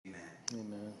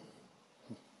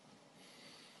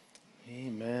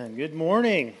Amen. Good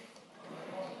morning.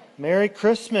 Merry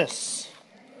Christmas.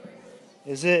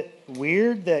 Is it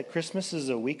weird that Christmas is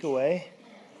a week away?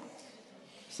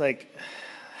 It's like,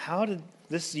 how did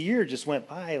this year just went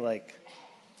by like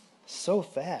so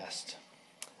fast?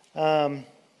 I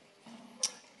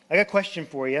got a question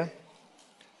for you.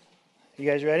 You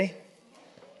guys ready?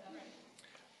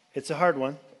 It's a hard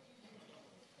one.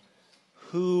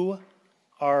 Who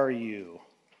are you?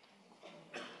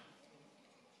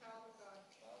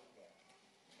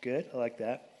 Good, I like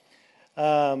that.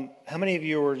 How many of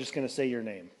you were just going to say your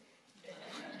name?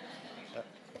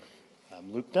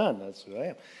 I'm Luke Dunn, that's who I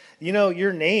am. You know,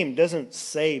 your name doesn't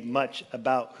say much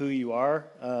about who you are.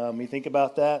 You think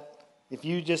about that. If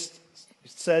you just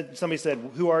somebody said,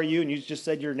 who are you? And you just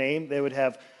said your name, they would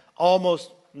have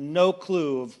almost no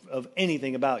clue of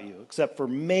anything about you, except for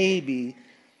maybe,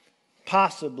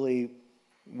 possibly,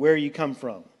 where you come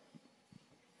from.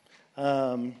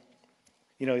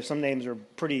 You know, some names are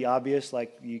pretty obvious,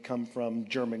 like you come from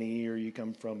Germany or you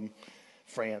come from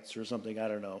France or something, I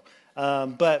don't know.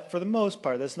 But for the most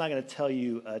part, that's not going to tell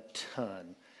you a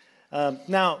ton.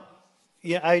 Now,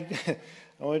 yeah, I'm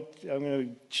going to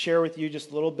share with you just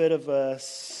a little bit of a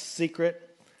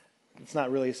secret. It's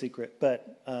not really a secret,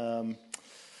 but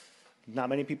not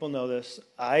many people know this.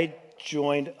 I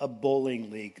joined a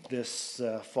bowling league this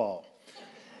fall.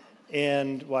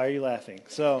 And why are you laughing?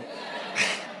 So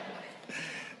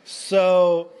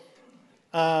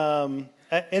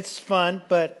it's fun,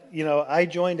 but, you know, I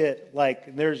joined it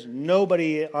like there's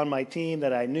nobody on my team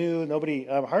that I knew,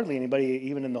 hardly anybody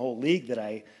even in the whole league that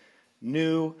I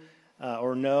knew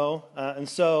or know. And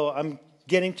so I'm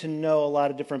getting to know a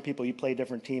lot of different people. You play a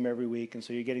different team every week, and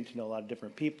so you're getting to know a lot of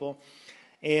different people.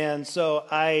 And so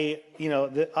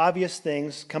the obvious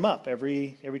things come up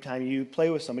every time you play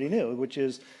with somebody new, which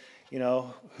is, you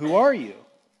know, who are you?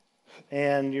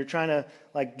 And you're trying to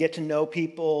like get to know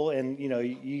people, and you know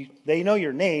they know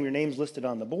your name. Your name's listed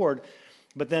on the board,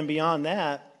 but then beyond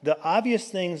that, the obvious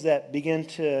things that begin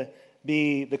to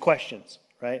be the questions,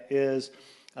 right? Is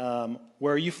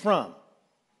where are you from?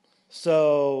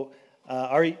 So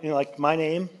are you, like my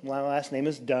last name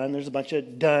is Dunn. There's a bunch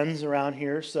of Dunns around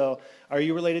here. So are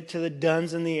you related to the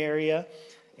Dunns in the area?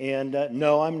 And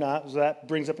no, I'm not. So that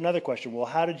brings up another question. Well,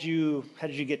 how did you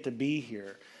get to be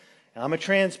here? I'm a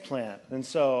transplant. And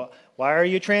so why are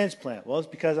you a transplant? Well, it's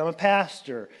because I'm a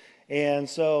pastor. And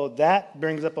so that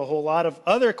brings up a whole lot of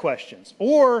other questions,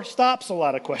 or stops a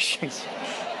lot of questions.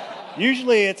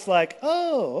 Usually it's like,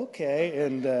 oh, okay.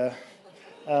 And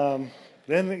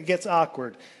then it gets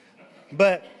awkward.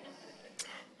 But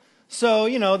so,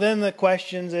 you know, then the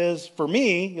questions is, for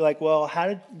me, you're like, well,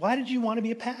 why did you want to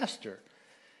be a pastor?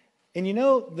 And you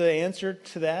know, the answer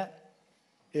to that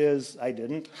is I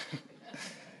didn't.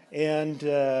 And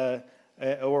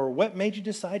or what made you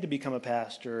decide to become a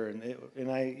pastor? And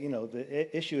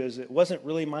the issue is it wasn't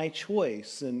really my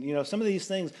choice. And you know, some of these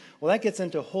things, well, that gets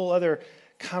into a whole other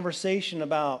conversation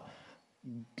about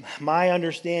my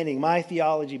understanding, my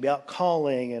theology about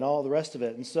calling, and all the rest of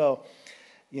it. And so,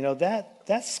 you know,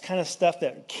 that's kind of stuff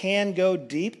that can go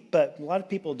deep, but a lot of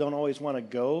people don't always want to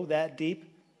go that deep.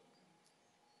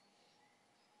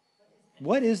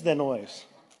 What is the noise?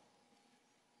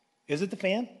 Is it the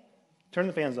fan? Turn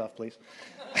the fans off, please.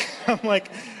 I'm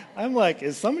like,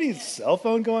 is somebody's cell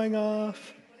phone going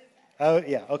off? Oh,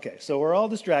 yeah, okay. So we're all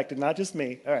distracted, not just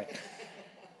me. All right.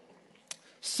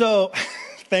 So,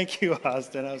 thank you,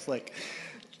 Austin. I was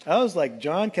like,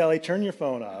 John Kelly, turn your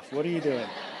phone off. What are you doing?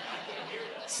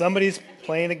 Somebody's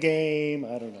playing a game.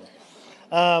 I don't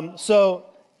know. So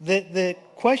the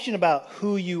question about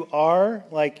who you are,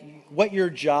 like what your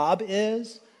job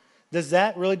is, does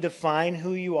that really define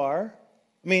who you are?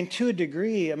 I mean, to a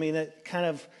degree, it kind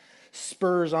of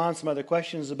spurs on some other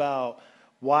questions about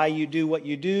why you do what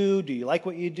you do. Do you like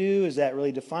what you do? Does that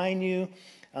really define you?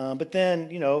 But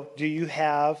then, you know, do you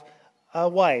have a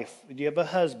wife? Do you have a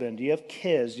husband? Do you have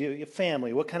kids? Do you have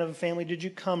family? What kind of a family did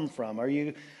you come from? Do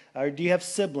you have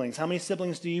siblings? How many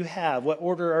siblings do you have? What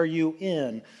order are you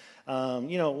in?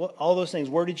 You know, all those things.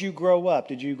 Where did you grow up?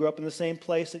 Did you grow up in the same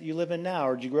place that you live in now?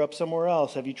 Or did you grow up somewhere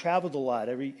else? Have you traveled a lot?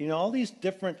 All these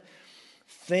different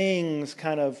things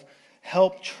kind of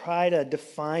help try to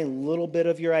define a little bit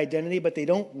of your identity, but they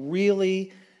don't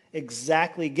really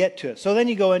exactly get to it. So then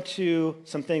you go into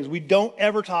some things we don't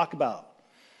ever talk about.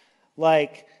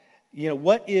 Like, you know,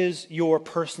 what is your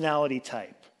personality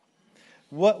type?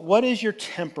 What is your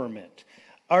temperament?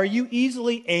 Are you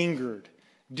easily angered?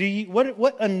 Do you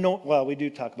well, we do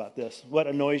talk about this. What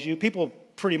annoys you? People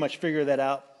pretty much figure that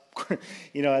out,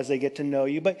 you know, as they get to know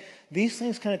you. But these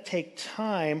things kind of take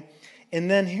time. And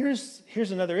then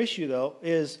here's another issue, though,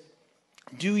 is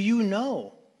Do you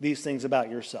know these things about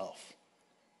yourself?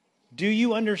 Do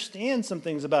you understand some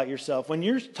things about yourself? When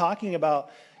you're talking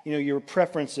about, your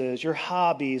preferences, your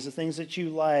hobbies, the things that you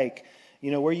like,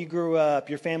 where you grew up,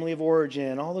 your family of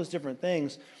origin, all those different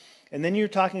things, and then you're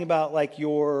talking about like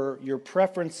your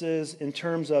preferences in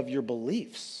terms of your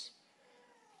beliefs.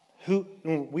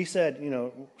 We said,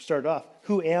 started off,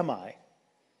 who am I?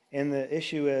 And the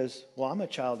issue is, well, I'm a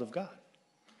child of God.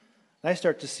 And I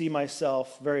start to see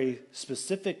myself very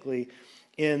specifically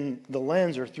in the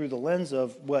lens or through the lens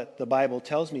of what the Bible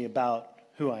tells me about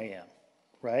who I am,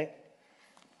 right?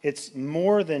 It's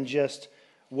more than just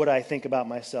what I think about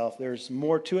myself. There's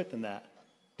more to it than that.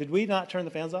 Did we not turn the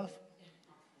fans off?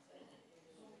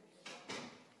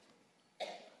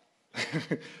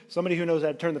 Somebody who knows how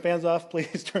to turn the fans off,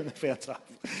 please turn the fans off.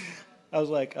 I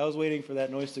was waiting for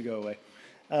that noise to go away.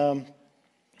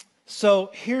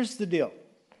 So here's the deal.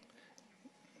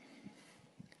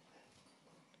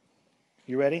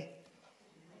 You ready?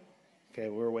 Okay,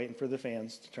 we're waiting for the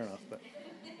fans to turn off. But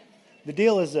the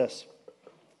deal is this.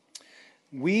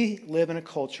 We live in a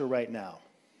culture right now.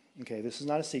 Okay, this is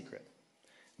not a secret.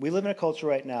 We live in a culture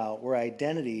right now where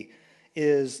identity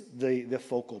is the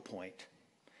focal point.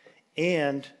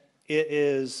 And it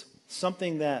is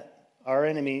something that our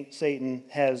enemy, Satan,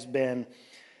 has been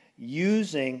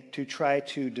using to try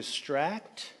to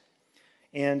distract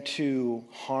and to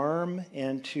harm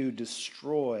and to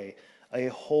destroy a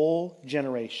whole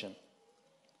generation.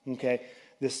 Okay?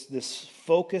 This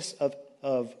focus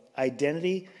of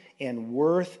identity and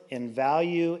worth and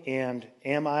value and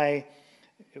am I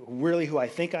really who I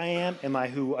think I am? Am I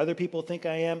who other people think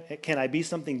I am? Can I be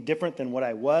something different than what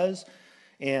I was?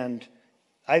 And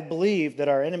I believe that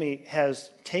our enemy has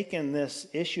taken this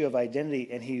issue of identity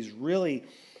and he's really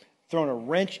thrown a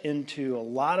wrench into a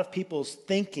lot of people's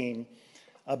thinking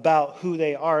about who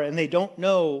they are. And they don't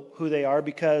know who they are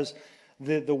because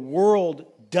the world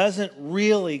doesn't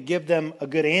really give them a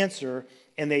good answer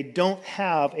and they don't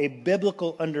have a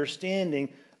biblical understanding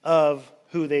of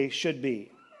who they should be,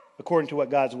 according to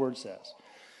what God's word says.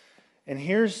 And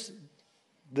here's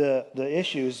the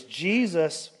issues.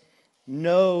 Jesus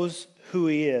knows who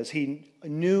he is. He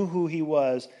knew who he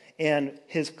was, and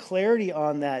his clarity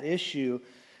on that issue,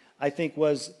 I think,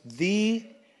 was the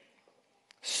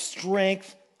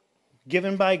strength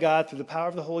given by God through the power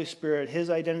of the Holy Spirit, his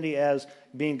identity as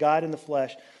being God in the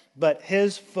flesh, but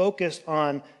his focus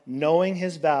on knowing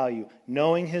his value,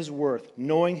 knowing his worth,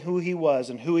 knowing who he was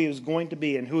and who he was going to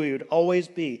be and who he would always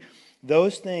be.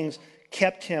 Those things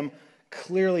kept him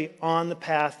clearly on the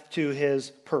path to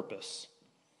his purpose.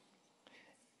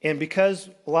 And because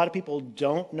a lot of people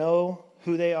don't know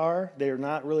who they are, they're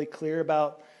not really clear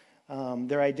about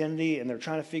their identity, and they're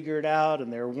trying to figure it out,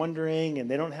 and they're wondering, and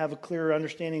they don't have a clear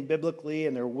understanding biblically,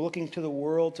 and they're looking to the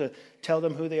world to tell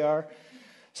them who they are,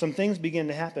 some things begin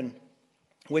to happen,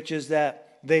 which is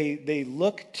that they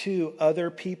look to other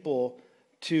people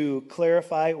to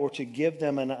clarify or to give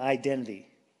them an identity.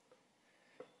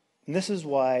 And this is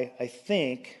why I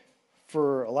think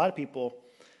for a lot of people,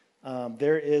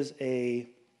 there is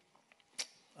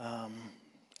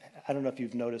I don't know if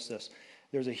you've noticed this,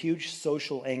 there's a huge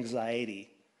social anxiety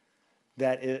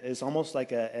that is almost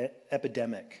like an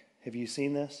epidemic. Have you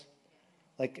seen this?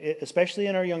 Especially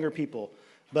in our younger people,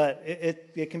 but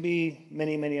it can be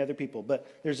many, many other people. But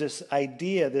there's this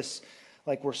idea,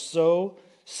 we're so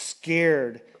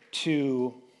scared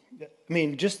to,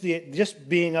 just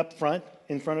being up front,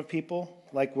 in front of people,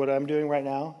 like what I'm doing right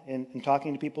now, and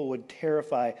talking to people would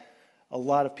terrify a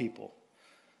lot of people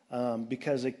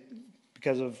because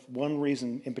of one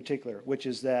reason in particular, which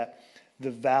is that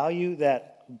the value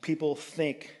that people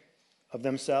think of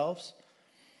themselves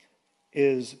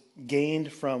is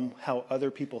gained from how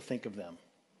other people think of them.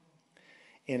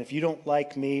 And if you don't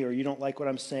like me, or you don't like what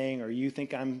I'm saying, or you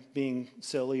think I'm being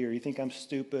silly, or you think I'm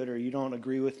stupid, or you don't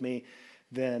agree with me,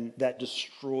 then that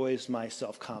destroys my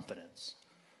self-confidence.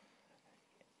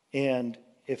 And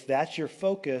if that's your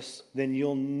focus, then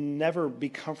you'll never be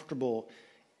comfortable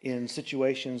in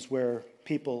situations where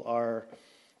people are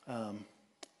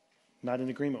not in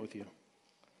agreement with you,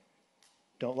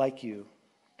 don't like you,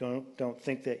 don't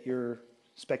think that you're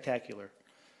spectacular.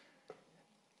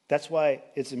 That's why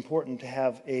it's important to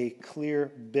have a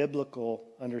clear biblical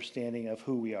understanding of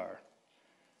who we are,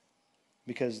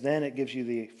 because then it gives you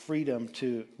the freedom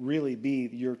to really be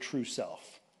your true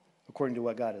self, according to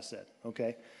what God has said,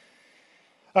 okay?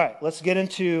 All right, let's get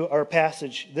into our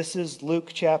passage. This is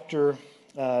Luke chapter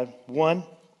 1.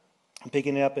 I'm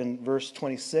picking it up in verse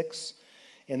 26.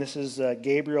 And this is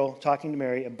Gabriel talking to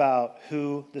Mary about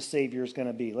who the Savior is going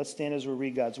to be. Let's stand as we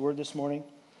read God's word this morning.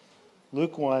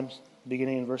 Luke 1,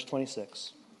 beginning in verse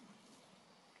 26.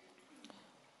 It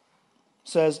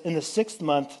says, "In the 6th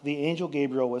month, the angel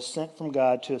Gabriel was sent from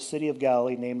God to a city of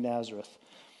Galilee named Nazareth,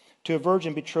 to a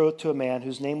virgin betrothed to a man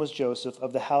whose name was Joseph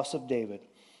of the house of David.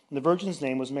 And the virgin's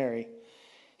name was Mary.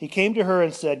 He came to her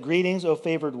and said, 'Greetings, O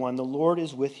favored one, the Lord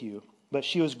is with you.' But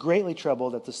she was greatly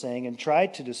troubled at the saying and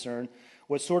tried to discern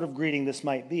what sort of greeting this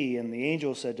might be. And the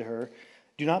angel said to her,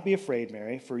 'Do not be afraid,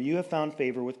 Mary, for you have found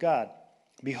favor with God.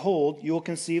 Behold, you will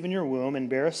conceive in your womb and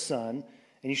bear a son,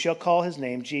 and you shall call his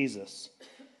name Jesus.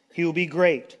 He will be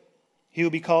great. He will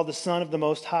be called the Son of the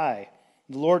Most High.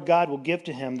 The Lord God will give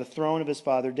to him the throne of his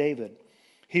father David.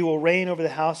 He will reign over the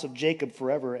house of Jacob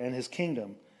forever, and his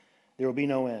kingdom there will be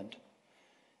no end.'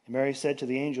 And Mary said to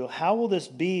the angel, 'How will this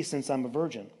be, since I'm a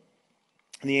virgin?'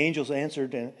 And the angels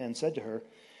answered and said to her,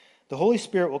 'The Holy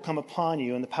Spirit will come upon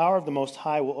you, and the power of the Most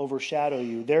High will overshadow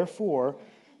you. Therefore,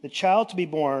 the child to be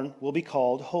born will be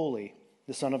called Holy,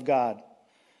 the Son of God.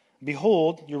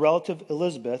 Behold, your relative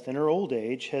Elizabeth, in her old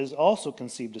age, has also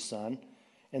conceived a son,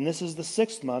 and this is the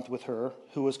 6th month with her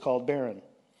who was called barren.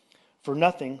 For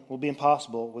nothing will be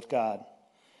impossible with God.'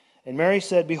 And Mary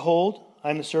said, 'Behold,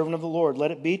 I am the servant of the Lord.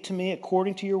 Let it be to me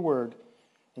according to your word.'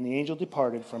 And the angel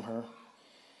departed from her."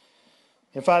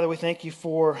 And Father, we thank you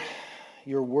for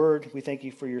your word. We thank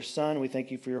you for your Son. We thank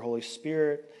you for your Holy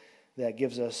Spirit that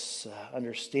gives us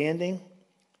understanding,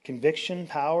 conviction,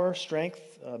 power,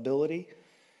 strength, ability,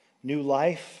 new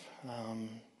life,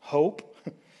 hope.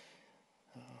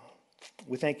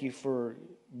 We thank you for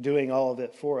doing all of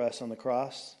it for us on the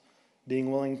cross,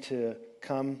 being willing to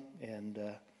come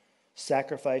and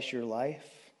sacrifice your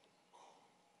life,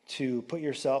 to put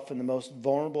yourself in the most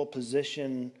vulnerable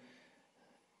position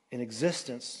in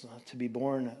existence, to be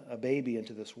born a baby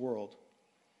into this world,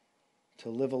 to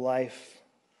live a life,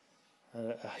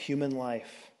 a human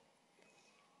life,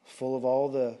 full of all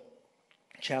the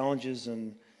challenges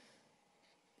and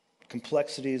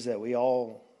complexities that we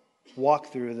all walk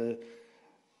through, the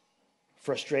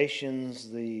frustrations,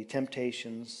 the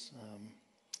temptations,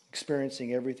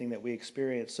 experiencing everything that we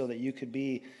experience, so that you could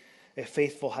be a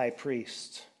faithful high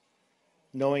priest,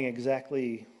 knowing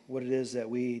exactly what it is that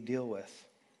we deal with,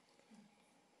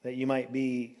 that you might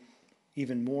be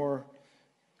even more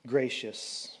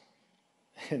gracious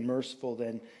and merciful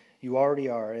than you already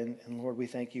are. And Lord, we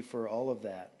thank you for all of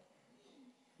that,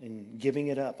 and giving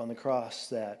it up on the cross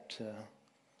that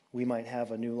we might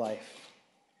have a new life.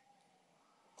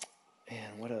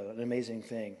 And what an amazing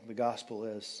thing the gospel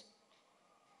is.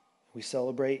 We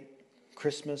celebrate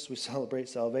Christmas, we celebrate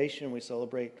salvation, we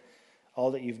celebrate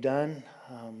all that you've done.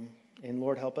 And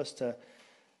Lord, help us to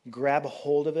grab a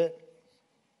hold of it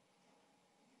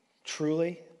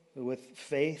truly with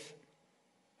faith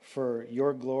for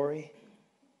your glory,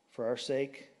 for our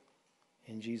sake.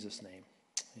 In Jesus' name,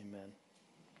 amen.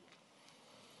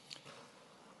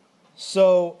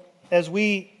 So as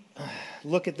we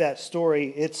look at that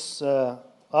story, it's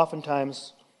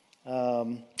oftentimes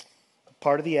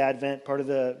part of the Advent, part of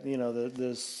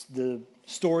the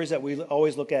stories that we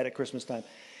always look at Christmas time.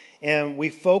 And we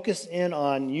focus in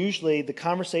on usually the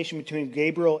conversation between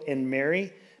Gabriel and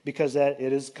Mary, because that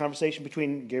it is a conversation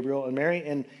between Gabriel and Mary,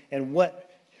 and what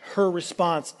her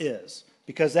response is,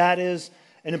 because that is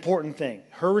an important thing.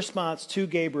 Her response to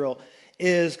Gabriel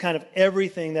is kind of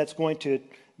everything that's going to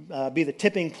be the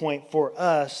tipping point for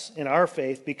us in our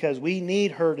faith, because we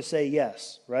need her to say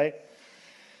yes, right?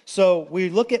 So we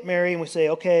look at Mary and we say,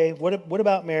 okay, what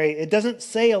about Mary? It doesn't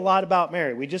say a lot about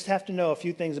Mary. We just have to know a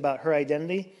few things about her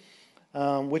identity,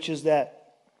 which is that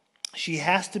she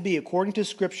has to be, according to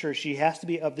Scripture, she has to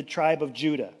be of the tribe of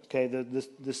Judah. Okay,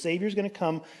 the Savior is going to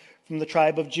come from the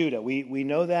tribe of Judah. We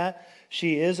know that.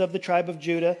 She is of the tribe of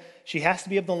Judah. She has to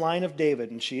be of the line of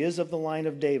David, and she is of the line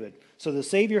of David. So the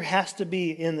Savior has to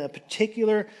be in a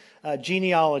particular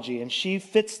genealogy, and she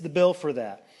fits the bill for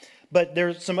that. But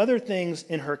there's some other things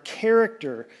in her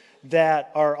character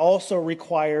that are also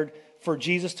required for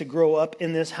Jesus to grow up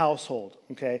in this household,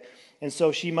 okay? And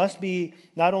so she must be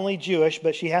not only Jewish,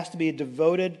 but she has to be a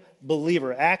devoted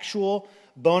believer, actual,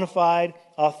 bona fide,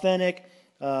 authentic,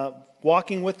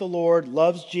 walking with the Lord,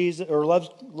 loves Jesus or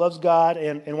loves God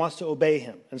and wants to obey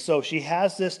him. And so she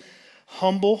has this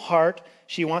humble heart.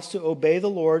 She wants to obey the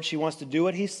Lord. She wants to do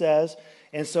what he says.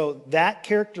 And so that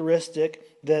characteristic,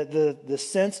 the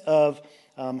sense of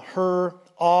her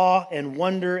awe and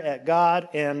wonder at God,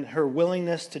 and her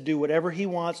willingness to do whatever he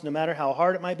wants, no matter how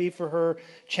hard it might be for her,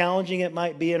 challenging it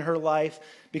might be in her life,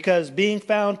 because being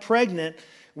found pregnant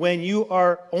when you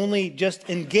are only just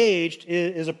engaged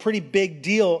is a pretty big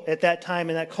deal at that time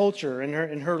in that culture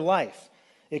in her life.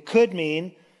 It could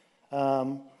mean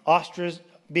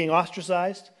being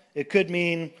ostracized. It could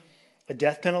mean a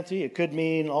death penalty. It could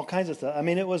mean all kinds of stuff. I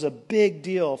mean, it was a big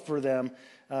deal for them,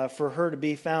 for her to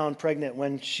be found pregnant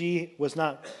when she was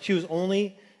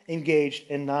only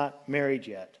engaged and not married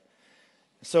yet.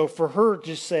 So for her to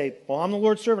just say, well, I'm the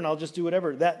Lord's servant, I'll just do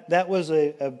whatever, that was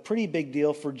a pretty big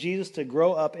deal for Jesus to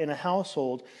grow up in a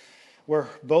household where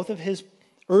both of his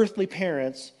earthly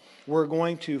parents were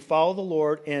going to follow the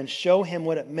Lord and show him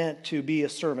what it meant to be a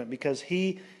servant, because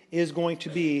he is going to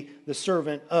be the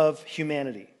servant of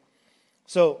humanity.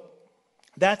 So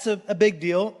that's a big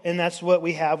deal, and that's what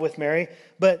we have with Mary.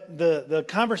 But the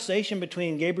conversation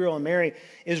between Gabriel and Mary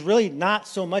is really not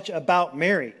so much about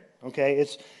Mary, okay?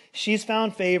 She's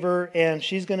found favor, and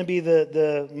she's going to be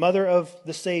the mother of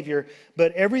the Savior.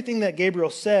 But everything that Gabriel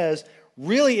says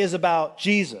really is about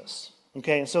Jesus,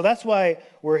 okay? And so that's why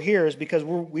we're here, is because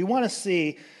we want to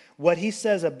see what he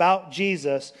says about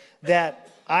Jesus that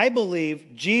I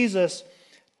believe Jesus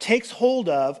takes hold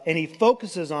of and he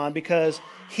focuses on, because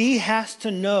he has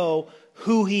to know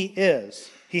who he is.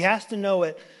 He has to know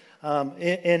it,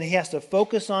 and he has to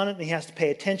focus on it, and he has to pay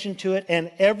attention to it.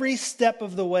 And every step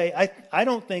of the way, I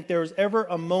don't think there was ever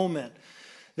a moment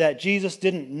that Jesus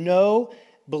didn't know,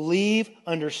 believe,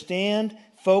 understand,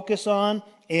 focus on,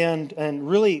 and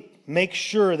really make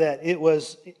sure that it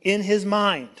was in his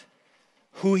mind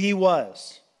who he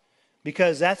was,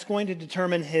 because that's going to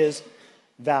determine his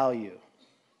value,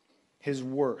 his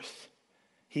worth.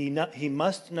 He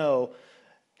must know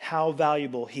how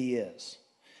valuable he is.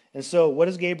 And so what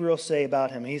does Gabriel say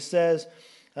about him? He says,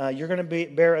 you're going to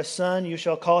bear a son. You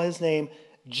shall call his name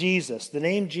Jesus. The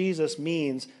name Jesus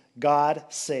means God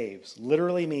saves.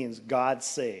 Literally means God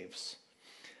saves.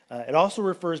 It also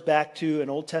refers back to an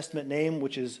Old Testament name,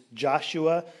 which is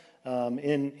Joshua.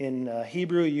 In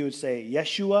Hebrew, you would say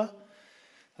Yeshua.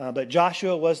 But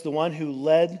Joshua was the one who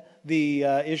led the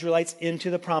Israelites into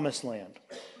the promised land.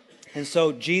 And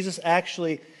so Jesus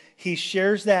actually, he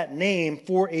shares that name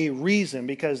for a reason,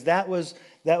 because that was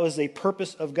a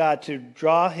purpose of God, to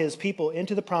draw his people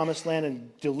into the promised land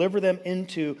and deliver them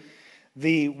into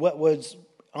what was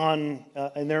on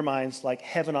in their minds like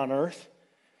heaven on earth.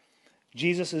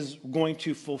 Jesus is going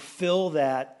to fulfill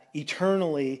that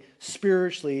eternally,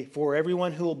 spiritually, for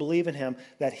everyone who will believe in him,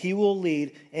 that he will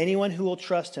lead anyone who will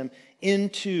trust him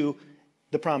into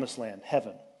the promised land,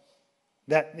 heaven.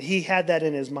 That he had that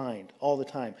in his mind all the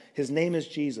time. His name is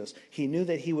Jesus. He knew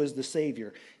that he was the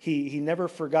Savior. He never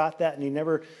forgot that, and he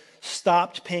never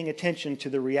stopped paying attention to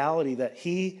the reality that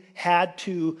he had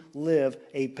to live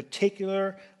a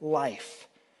particular life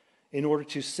in order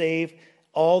to save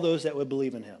all those that would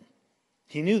believe in him.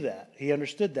 He knew that. He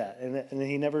understood that, and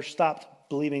he never stopped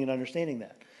believing and understanding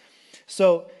that.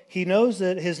 So he knows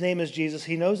that his name is Jesus.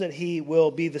 He knows that he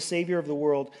will be the Savior of the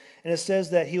world. And it says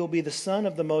that he will be the Son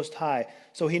of the Most High.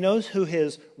 So he knows who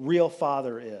his real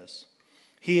Father is.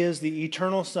 He is the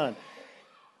eternal Son.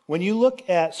 When you look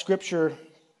at Scripture,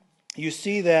 you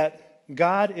see that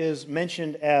God is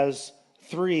mentioned as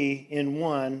three in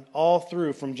one all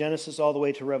through, from Genesis all the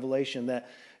way to Revelation, that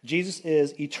Jesus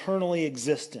is eternally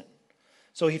existent.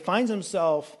 So he finds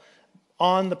himself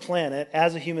on the planet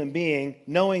as a human being,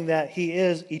 knowing that he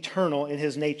is eternal in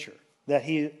his nature, that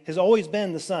he has always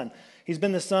been the Son. He's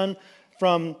been the Son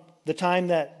from the time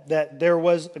that there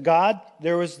was God,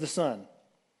 there was the Son.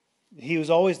 He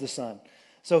was always the Son.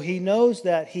 So he knows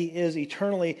that he is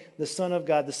eternally the Son of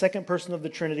God, the second person of the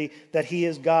Trinity, that he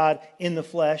is God in the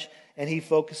flesh, and he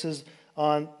focuses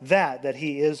on that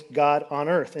he is God on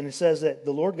earth. And it says that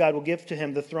the Lord God will give to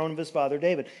him the throne of his father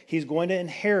David. He's going to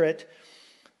inherit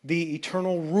the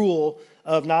eternal rule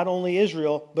of not only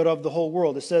Israel, but of the whole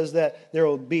world. It says that there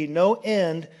will be no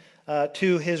end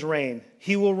to his reign.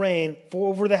 He will reign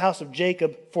over the house of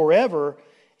Jacob forever,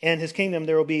 and his kingdom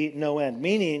there will be no end.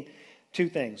 Meaning two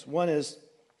things. One is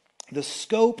the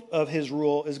scope of his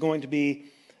rule is going to be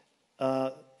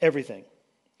everything.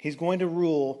 He's going to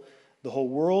rule the whole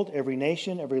world, every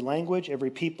nation, every language,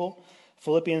 every people.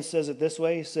 Philippians says it this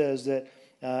way. He says that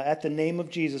at the name of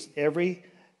Jesus, every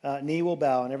knee will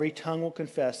bow and every tongue will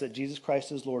confess that Jesus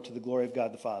Christ is Lord, to the glory of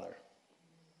God the Father.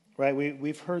 Right?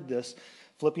 We've heard this.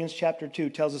 Philippians chapter 2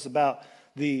 tells us about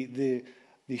the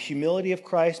humility of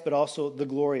Christ, but also the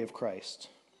glory of Christ.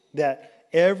 That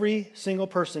every single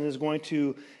person is going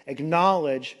to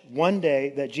acknowledge one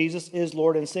day that Jesus is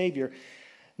Lord and Savior.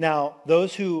 Now,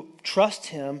 those who trust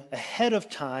him ahead of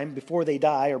time, before they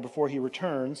die or before he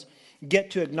returns, get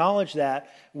to acknowledge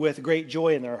that with great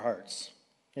joy in their hearts.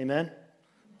 Amen?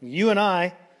 You and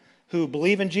I, who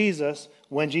believe in Jesus,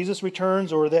 when Jesus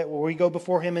returns or that we go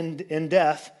before him in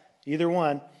death, either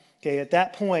one, Okay, at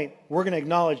that point, we're going to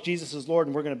acknowledge Jesus is Lord,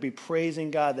 and we're going to be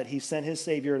praising God that he sent his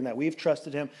Savior and that we've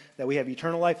trusted him, that we have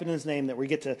eternal life in his name, that we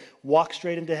get to walk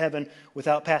straight into heaven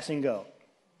without passing go.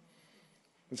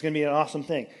 It's going to be an awesome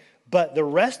thing. But the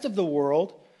rest of the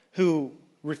world who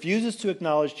refuses to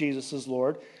acknowledge Jesus as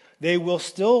Lord, they will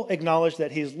still acknowledge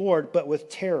that he's Lord, but with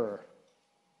terror,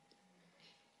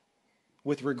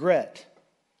 with regret,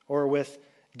 or with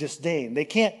disdain. They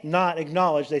can't not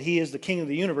acknowledge that he is the King of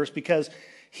the universe because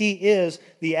he is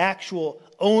the actual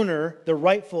owner, the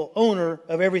rightful owner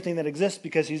of everything that exists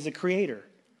because he's the creator.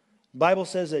 The Bible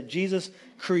says that Jesus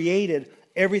created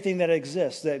everything that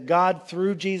exists, that God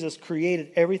through Jesus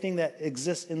created everything that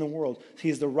exists in the world.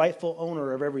 He's the rightful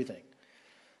owner of everything.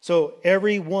 So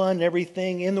everyone,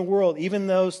 everything in the world, even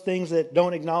those things that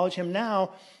don't acknowledge him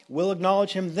now, will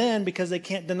acknowledge him then because they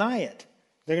can't deny it.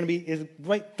 They're going to be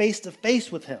right face to face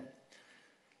with him.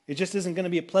 It just isn't going to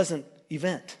be a pleasant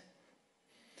event.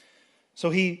 So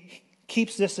he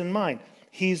keeps this in mind.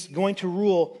 He's going to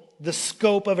rule the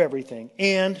scope of everything.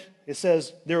 And it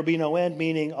says there will be no end,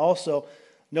 meaning also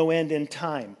no end in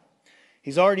time.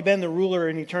 He's already been the ruler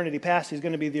in eternity past. He's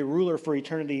going to be the ruler for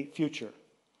eternity future.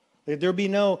 There'll be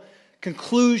no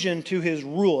conclusion to his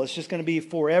rule. It's just going to be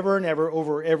forever and ever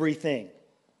over everything.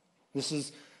 This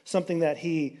is something that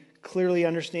he clearly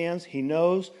understands. He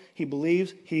knows. He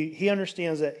believes. He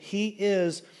understands that he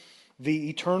is the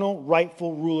eternal,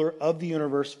 rightful ruler of the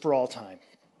universe for all time.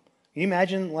 Can you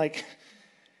imagine, like,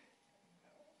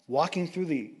 walking through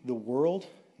the world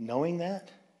knowing that?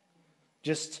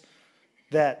 Just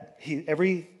that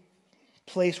every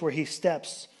place where he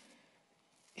steps,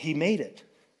 he made it.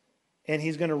 And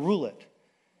he's going to rule it.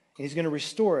 And he's going to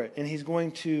restore it. And he's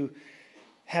going to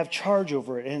have charge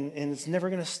over it. And it's never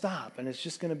going to stop. And it's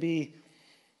just going to be...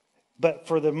 But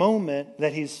for the moment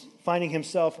that he's finding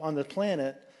himself on the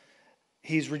planet,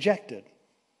 he's rejected.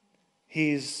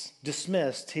 He's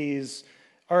dismissed. He's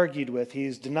argued with.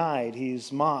 He's denied.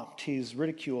 He's mocked. He's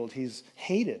ridiculed. He's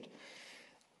hated.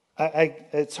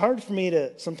 It's hard for me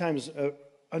to sometimes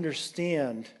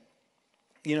understand.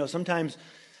 You know, sometimes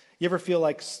you ever feel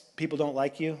like people don't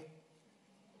like you?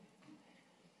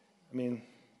 I mean,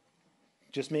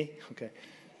 just me? Okay.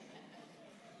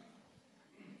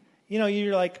 You know,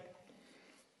 you're like,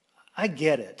 I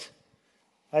get it.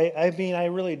 I mean, I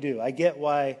really do. I get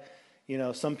why, you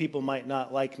know, some people might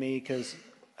not like me because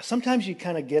sometimes you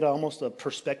kind of get almost a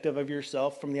perspective of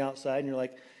yourself from the outside and you're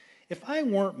like, if I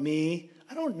weren't me,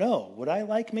 I don't know. Would I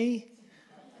like me?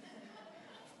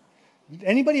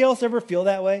 Anybody else ever feel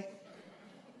that way?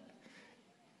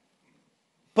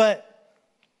 But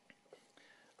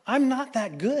I'm not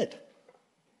that good.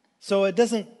 So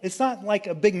it's not like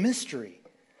a big mystery.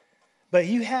 But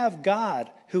you have God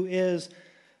who is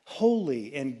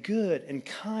holy and good and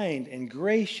kind and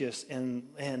gracious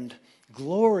and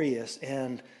glorious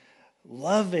and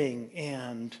loving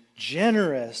and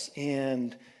generous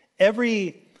and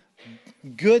every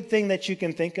good thing that you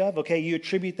can think of, okay, you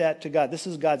attribute that to God. This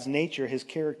is God's nature, his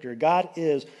character. God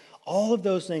is all of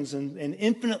those things and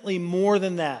infinitely more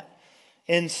than that.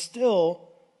 And still,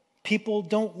 people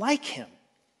don't like him.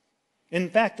 In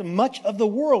fact, much of the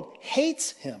world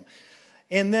hates him.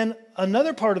 And then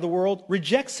another part of the world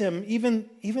rejects him,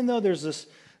 even though there's this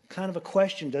kind of a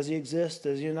question, does he exist,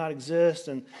 does he not exist?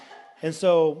 And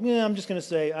so, yeah, I'm just going to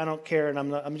say, I don't care, and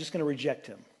I'm just going to reject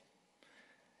him.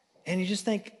 And you just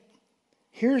think,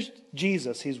 here's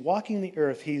Jesus. He's walking the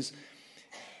earth. He's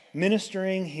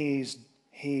ministering. He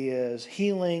is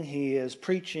healing. He is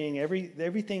preaching.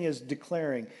 Everything is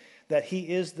declaring that he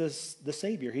is the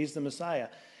Savior. He's the Messiah.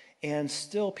 And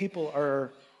still people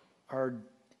are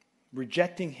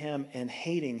rejecting him and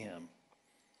hating him.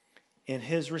 And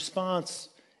his response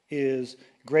is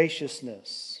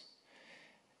graciousness.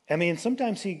 I mean,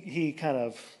 sometimes he kind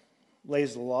of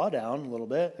lays the law down a little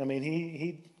bit. I mean,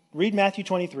 he read Matthew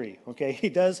 23, okay? He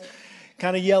does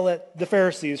kind of yell at the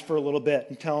Pharisees for a little bit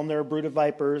and tell them they're a brood of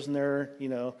vipers and they're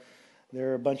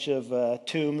a bunch of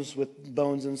tombs with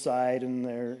bones inside and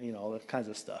they're, all that kinds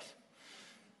of stuff.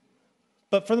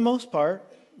 But for the most part,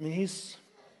 I mean, he's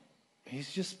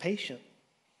just patient.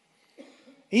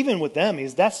 Even with them,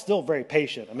 that's still very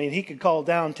patient. I mean, he could call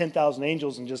down 10,000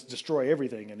 angels and just destroy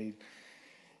everything, and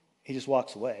he just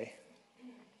walks away.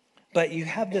 But you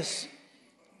have this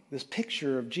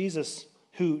picture of Jesus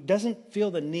who doesn't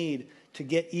feel the need to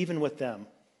get even with them.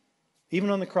 Even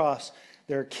on the cross,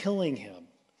 they're killing him.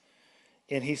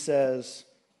 And he says,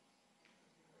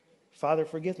 Father,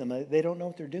 forgive them. They don't know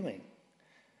what they're doing.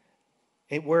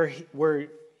 Where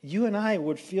you and I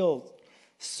would feel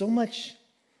so much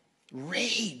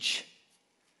rage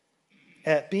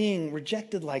at being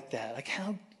rejected like that. Like,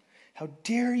 how How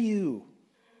dare you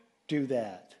do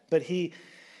that? But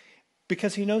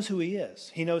because he knows who he is,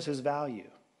 he knows his value.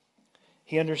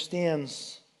 He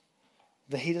understands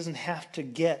that he doesn't have to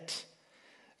get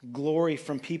glory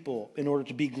from people in order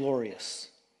to be glorious.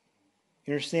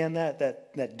 You understand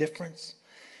that difference?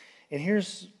 And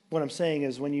here's what I'm saying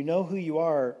is when you know who you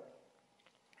are,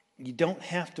 you don't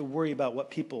have to worry about what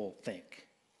people think.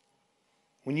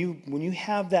 When you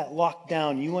have that locked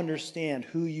down, you understand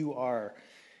who you are.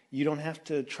 You don't have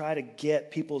to try to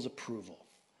get people's approval.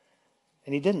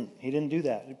 And he didn't do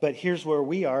that. But here's where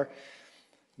we are.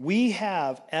 We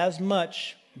have as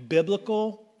much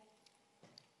biblical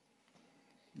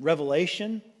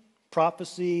revelation,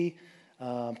 prophecy,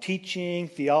 teaching,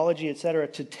 theology, etc.,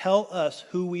 to tell us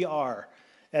who we are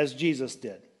as Jesus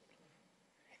did.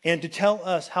 And to tell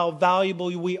us how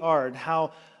valuable we are and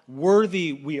how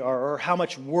worthy we are or how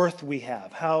much worth we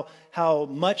have, how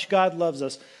much God loves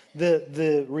us.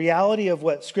 The reality of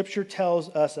what Scripture tells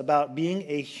us about being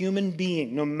a human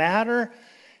being, no matter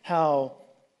how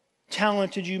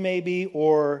talented you may be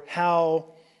or how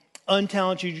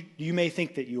untalented you may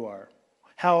think that you are,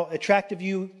 how attractive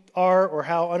you are or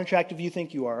how unattractive you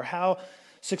think you are, or how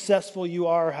successful you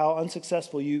are or how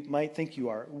unsuccessful you might think you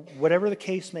are, whatever the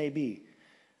case may be,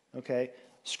 okay?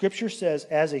 Scripture says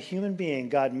as a human being,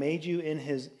 God made you in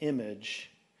his image,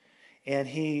 and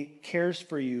he cares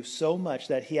for you so much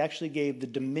that he actually gave the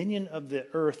dominion of the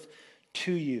earth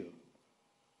to you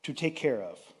to take care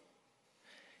of.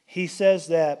 He says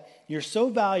that you're so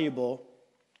valuable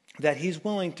that he's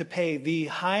willing to pay the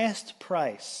highest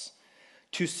price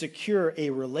to secure a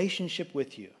relationship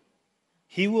with you.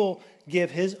 He will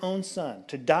give his own son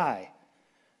to die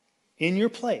in your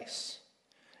place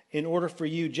in order for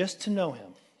you just to know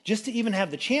him, just to even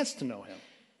have the chance to know him.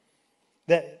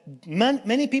 That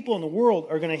many people in the world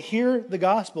are going to hear the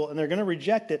gospel and they're going to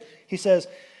reject it. He says,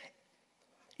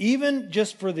 even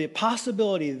just for the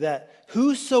possibility that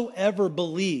whosoever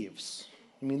believes,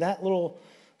 I mean that little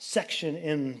section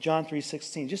in John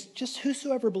 3:16, just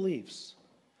whosoever believes.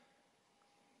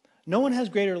 No one has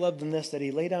greater love than this, that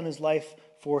he laid down his life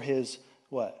for his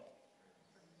what?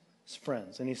 His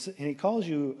friends. And he calls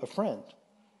you a friend.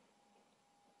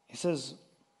 He says,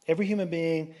 every human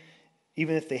being,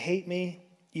 even if they hate me,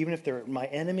 even if they're my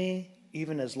enemy,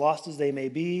 even as lost as they may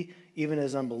be, even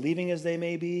as unbelieving as they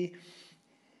may be,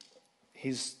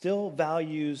 he still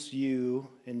values you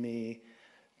and me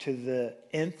to the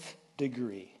nth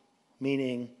degree,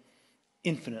 meaning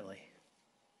infinitely.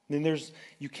 I mean,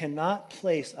 you cannot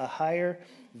place a higher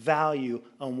value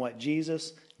on what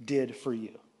Jesus did for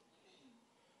you.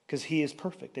 Because he is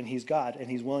perfect and he's God and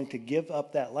he's willing to give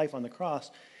up that life on the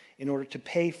cross in order to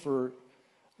pay for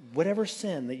whatever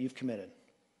sin that you've committed.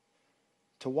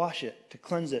 To wash it, to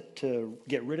cleanse it, to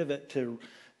get rid of it,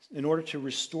 in order to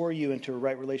restore you into a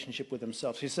right relationship with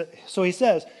himself. So he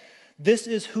says, this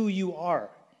is who you are.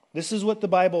 This is what the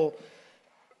Bible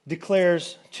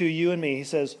declares to you and me. He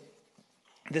says,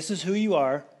 this is who you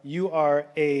are. You are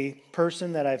a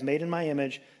person that I've made in my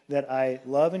image, that I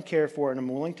love and care for, and I'm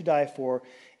willing to die for.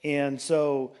 And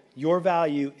so your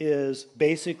value is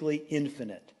basically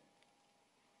infinite.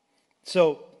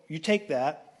 So you take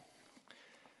that,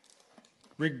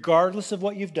 regardless of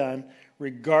what you've done,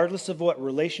 regardless of what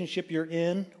relationship you're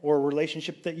in or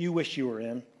relationship that you wish you were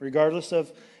in, regardless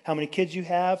of how many kids you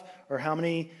have or how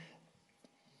many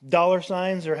dollar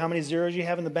signs or how many zeros you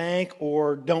have in the bank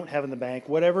or don't have in the bank,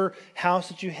 whatever house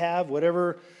that you have,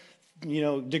 whatever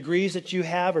degrees that you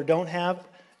have or don't have,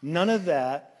 none of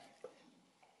that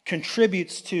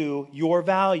contributes to your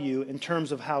value in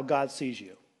terms of how God sees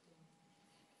you.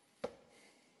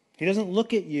 He doesn't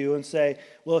look at you and say,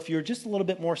 well, if you're just a little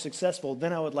bit more successful,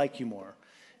 then I would like you more.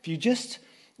 If you just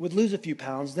would lose a few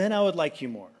pounds, then I would like you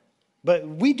more. But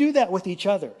we do that with each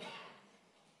other.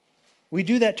 We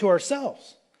do that to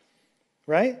ourselves,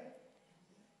 right?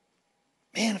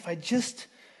 Man, if I just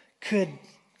could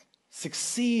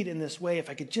succeed in this way,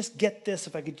 if I could just get this,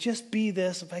 if I could just be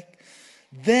this,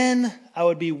 then I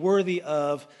would be worthy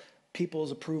of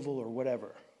people's approval or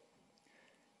whatever.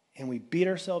 And we beat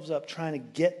ourselves up trying to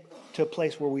get to a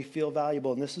place where we feel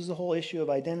valuable. And this is the whole issue of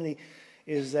identity,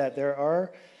 is that there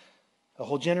are a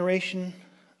whole generation,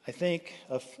 I think,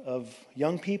 of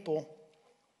young people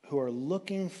who are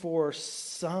looking for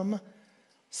some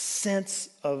sense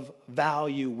of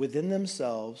value within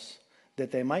themselves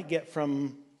that they might get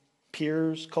from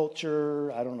peers,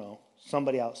 culture, I don't know,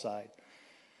 somebody outside.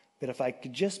 That if I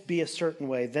could just be a certain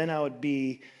way, then I would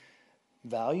be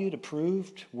valued,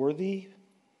 approved, worthy,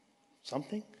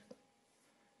 something.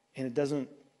 And it doesn't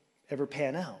ever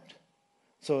pan out.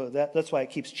 So that's why it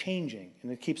keeps changing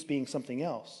and it keeps being something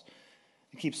else.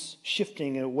 It keeps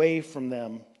shifting away from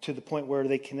them to the point where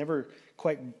they can never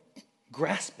quite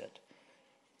grasp it.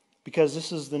 Because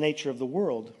this is the nature of the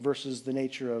world versus the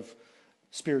nature of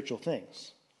spiritual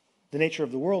things. The nature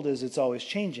of the world is it's always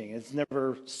changing. It's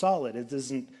never solid. It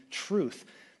isn't truth.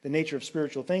 The nature of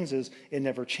spiritual things is it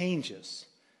never changes.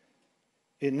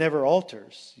 It never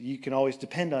alters. You can always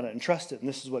depend on it and trust it. And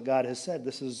this is what God has said.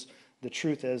 This is the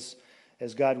truth as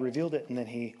God revealed it. And then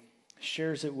he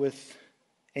shares it with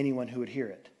anyone who would hear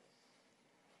it.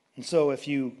 And so if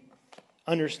you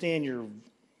understand your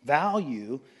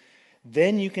value,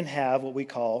 then you can have what we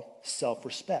call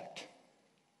self-respect.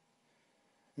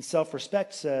 And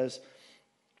self-respect says,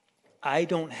 I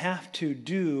don't have to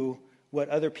do what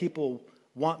other people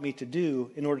want me to do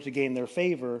in order to gain their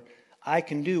favor. I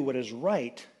can do what is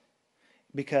right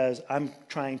because I'm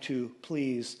trying to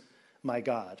please my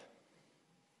God.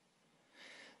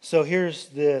 So here's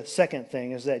the second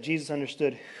thing, is that Jesus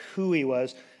understood who he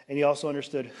was, and he also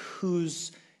understood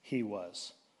whose he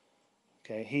was.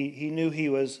 Okay, he knew he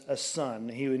was a son.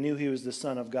 He knew he was the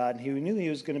Son of God, and he knew he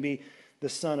was going to be the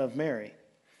son of Mary.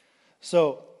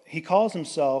 So he calls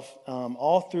himself,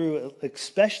 all through,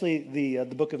 especially the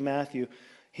book of Matthew,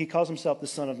 he calls himself the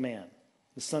Son of Man.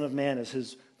 The Son of Man is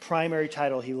his primary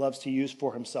title he loves to use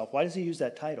for himself. Why does he use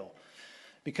that title?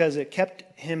 Because it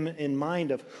kept him in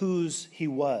mind of whose he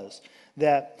was.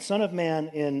 That Son of Man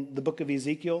in the book of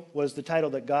Ezekiel was the title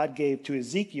that God gave to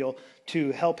Ezekiel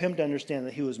to help him to understand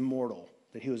that he was mortal,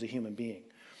 that he was a human being.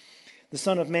 The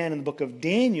Son of Man in the book of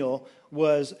Daniel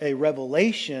was a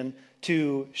revelation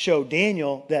to show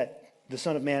Daniel that the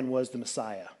Son of Man was the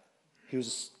Messiah. He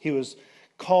was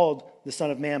called the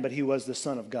Son of Man, but he was the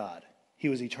Son of God. He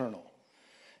was eternal.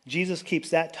 Jesus keeps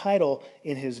that title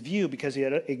in his view because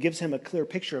it gives him a clear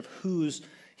picture of whose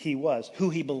he was, who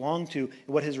he belonged to,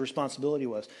 what his responsibility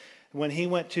was. When he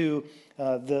went to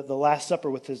the Last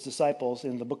Supper with his disciples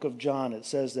in the book of John, it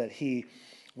says that he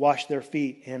washed their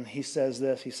feet, and he says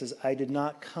this, he says, I did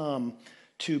not come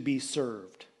to be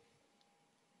served,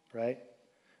 right?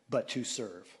 But to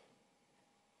serve.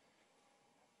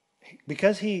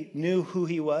 Because he knew who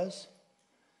he was,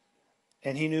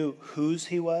 and he knew whose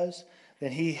he was,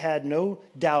 then he had no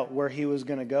doubt where he was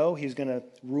going to go. He's going to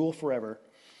rule forever.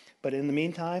 But in the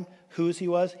meantime, whose he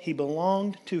was, he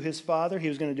belonged to his Father. He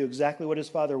was going to do exactly what his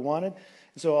Father wanted.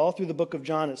 And so all through the book of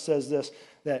John, it says this,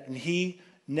 that he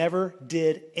never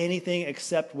did anything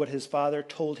except what his Father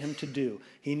told him to do.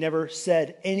 He never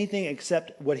said anything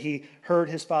except what he heard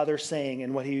his Father saying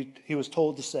and what he was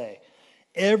told to say.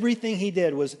 Everything he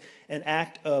did was an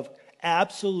act of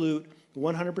absolute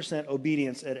 100%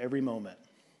 obedience at every moment.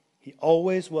 He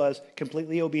always was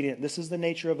completely obedient. This is the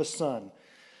nature of a son.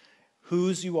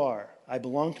 Whose you are. I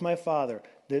belong to my Father.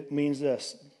 That means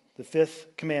this. The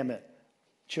fifth commandment.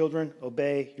 Children,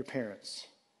 obey your parents.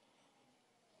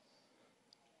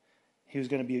 He was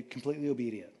going to be completely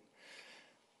obedient.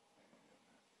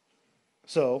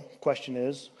 So, question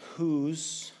is,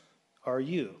 whose are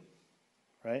you?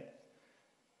 Right?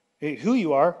 Who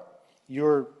you are,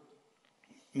 you're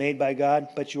made by God,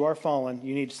 but you are fallen.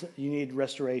 You need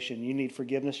restoration. You need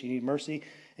forgiveness. You need mercy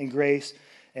and grace,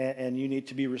 and you need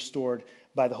to be restored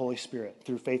by the Holy Spirit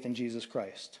through faith in Jesus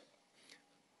Christ.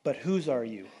 But whose are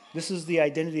you? This is the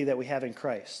identity that we have in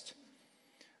Christ.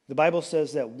 The Bible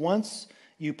says that once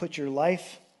you put your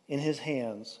life in his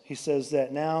hands, he says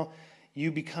that now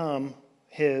you become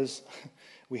his,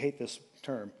 we hate this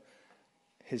term,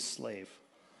 his slave.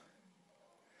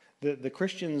 The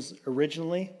Christians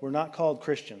originally were not called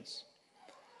Christians.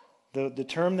 The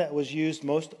term that was used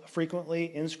most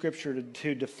frequently in Scripture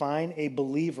to define a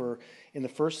believer in the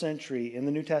first century in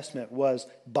the New Testament was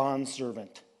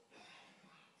bondservant.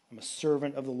 I'm a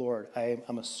servant of the Lord.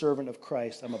 I'm a servant of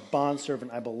Christ. I'm a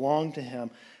bondservant. I belong to him.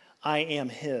 I am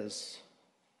his.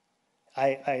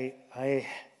 I'm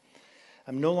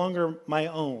no longer my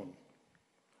own.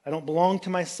 I don't belong to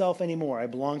myself anymore. I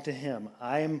belong to him.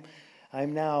 I'm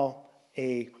now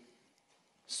a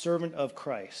servant of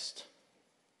Christ.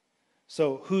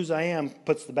 So whose I am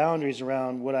puts the boundaries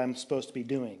around what I'm supposed to be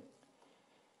doing.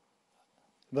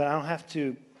 But I don't have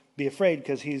to be afraid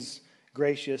because he's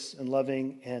gracious and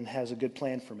loving and has a good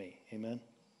plan for me. Amen?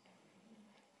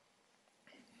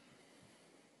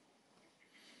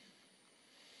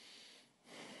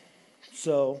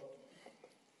 So,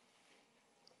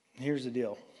 here's the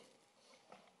deal.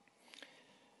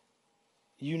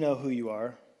 You know who you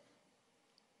are.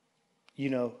 You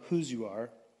know whose you are.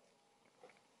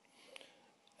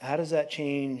 How does that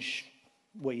change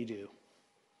what you do?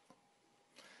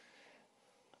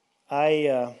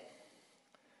 I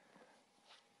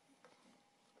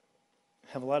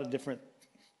have a lot of different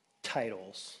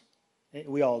titles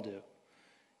We all do.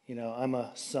 You know, I'm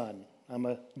a son. I'm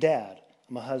a dad.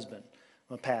 I'm a husband.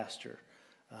 I'm a pastor.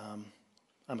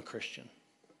 I'm a Christian.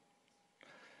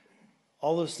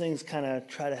 All those things kind of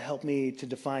try to help me to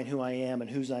define who I am and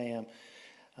whose I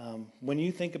am. When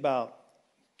you think about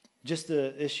just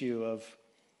the issue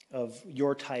of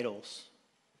your titles,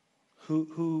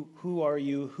 who are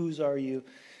you? Whose are you?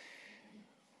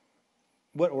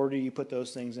 What order do you put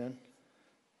those things in?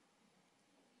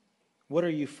 What are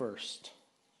you first?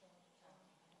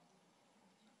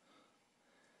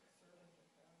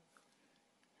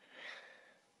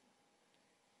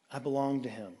 I belong to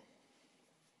him.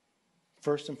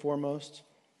 First and foremost,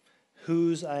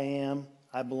 whose I am,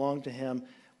 I belong to him,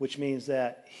 which means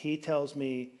that he tells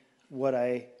me what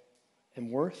I am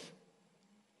worth.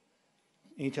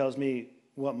 He tells me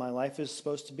what my life is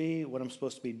supposed to be, what I'm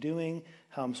supposed to be doing,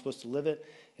 how I'm supposed to live it.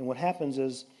 And what happens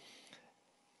is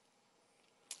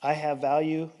I have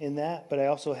value in that, but I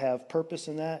also have purpose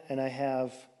in that, and I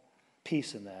have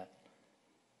peace in that.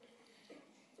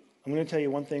 I'm going to tell you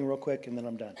one thing real quick, and then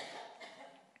I'm done.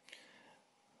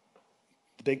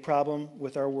 The big problem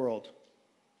with our world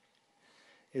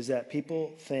is that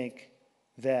people think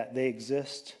that they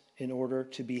exist in order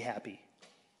to be happy.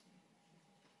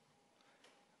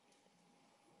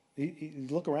 You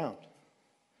look around.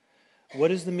 What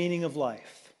is the meaning of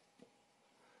life?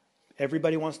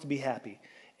 Everybody wants to be happy,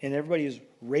 and everybody is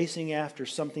racing after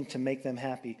something to make them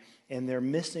happy, and they're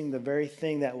missing the very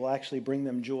thing that will actually bring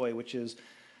them joy, which is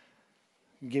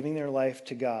giving their life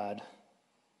to God,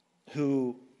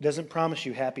 who doesn't promise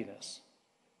you happiness.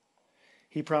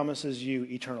 He promises you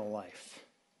eternal life.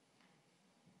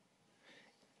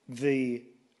 The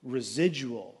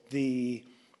residual, the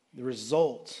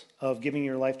result of giving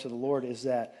your life to the Lord is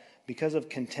that because of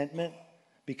contentment,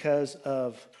 because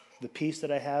of the peace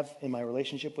that I have in my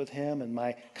relationship with him and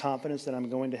my confidence that I'm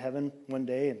going to heaven one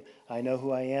day and I know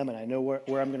who I am and I know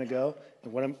where I'm going to go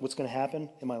and what's going to happen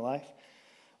in my life,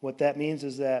 what that means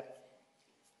is that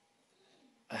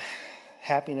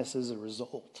happiness is a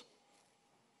result.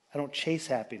 I don't chase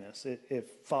happiness. It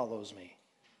follows me.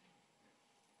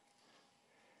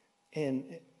 And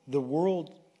the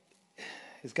world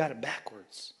has got it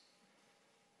backwards.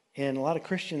 And a lot of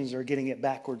Christians are getting it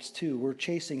backwards too. We're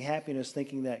chasing happiness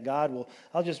thinking that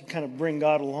I'll just kind of bring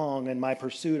God along in my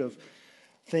pursuit of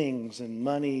things and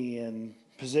money and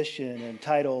position and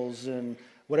titles and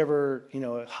whatever,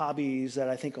 hobbies that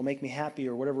I think will make me happy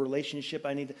or whatever relationship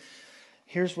I need.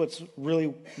 Here's what's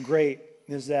really great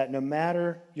is that no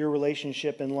matter your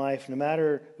relationship in life, no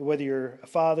matter whether you're a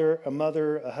father, a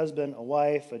mother, a husband, a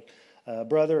wife, a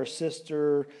brother, a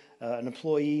sister, an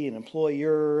employee, an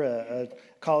employer, a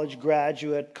college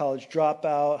graduate, college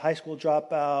dropout, high school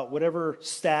dropout, whatever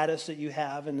status that you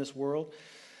have in this world,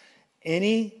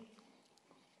 any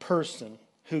person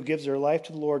who gives their life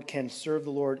to the Lord can serve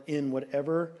the Lord in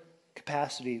whatever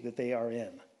capacity that they are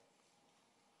in.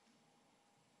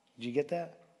 Did you get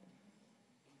that?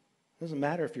 It doesn't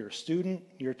matter if you're a student,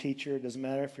 you're a teacher. It doesn't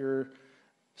matter if you're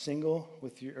single, or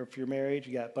if you're married,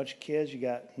 you got a bunch of kids, you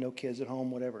got no kids at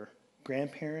home, whatever.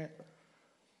 Grandparent,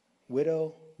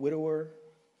 widow, widower,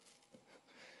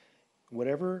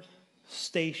 whatever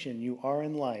station you are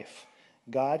in life,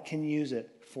 God can use it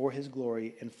for his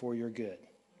glory and for your good.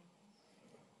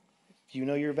 You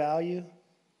know your value?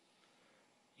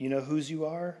 You know whose you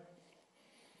are?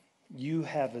 You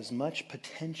have as much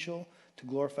potential to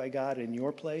glorify God in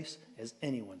your place as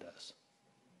anyone does.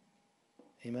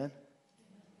 Amen?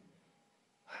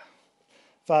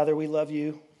 Father, we love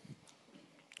you.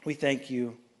 We thank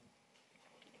you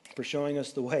for showing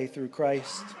us the way through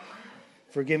Christ,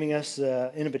 for giving us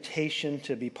an invitation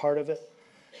to be part of it.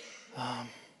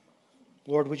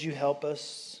 Lord, would you help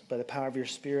us by the power of your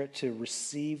Spirit to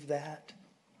receive that,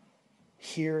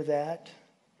 hear that,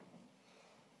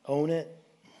 own it,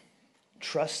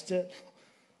 trust it.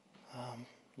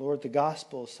 Lord, the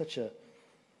gospel is such a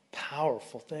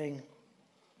powerful thing.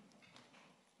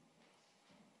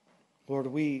 Lord,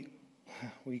 we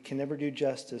can never do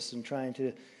justice in trying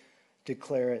to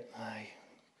declare it. I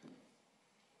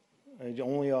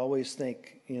only always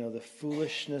think, the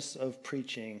foolishness of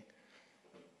preaching,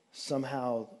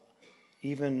 somehow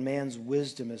even man's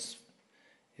wisdom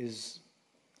is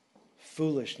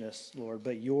foolishness, Lord,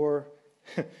 but your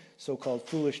so-called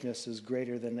foolishness is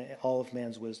greater than all of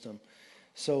man's wisdom.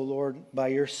 So, Lord, by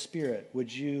your Spirit,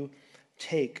 would you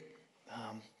take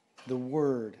the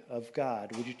word of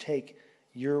God? Would you take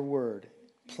your word,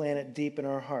 plant it deep in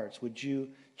our hearts? Would you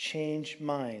change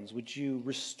minds? Would you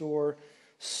restore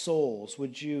souls?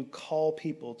 Would you call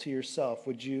people to yourself?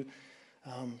 Would you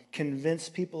convince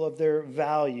people of their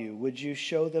value? Would you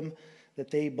show them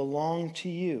that they belong to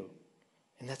you.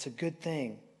 And that's a good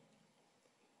thing.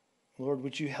 Lord,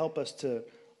 would you help us to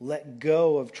let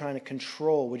go of trying to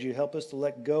control? Would you help us to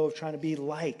let go of trying to be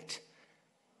liked?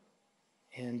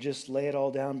 And just lay it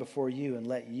all down before you and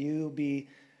let you be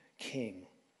King,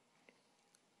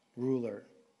 ruler,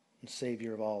 and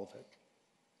Savior of all of it.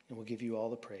 And we'll give you all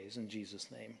the praise in Jesus'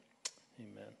 name.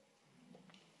 Amen.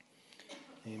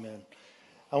 Amen.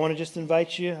 I want to just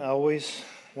invite you, I always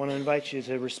want to invite you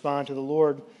to respond to the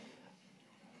Lord.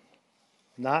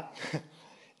 Not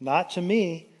to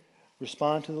me.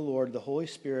 Respond to the Lord, the Holy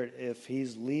Spirit, if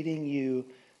He's leading you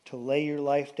to lay your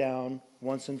life down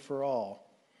once and for all.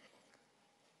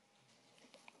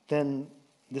 Then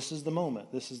this is the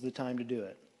moment. This is the time to do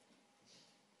it.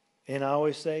 And I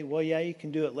always say, well, yeah, you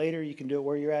can do it later. You can do it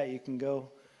where you're at. You can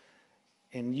go.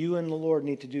 And you and the Lord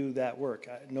need to do that work.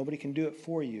 Nobody can do it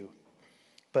for you.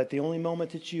 But the only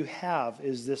moment that you have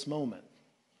is this moment.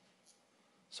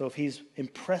 So if He's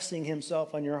impressing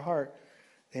Himself on your heart,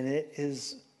 then it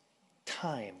is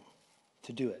time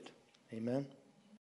to do it. Amen.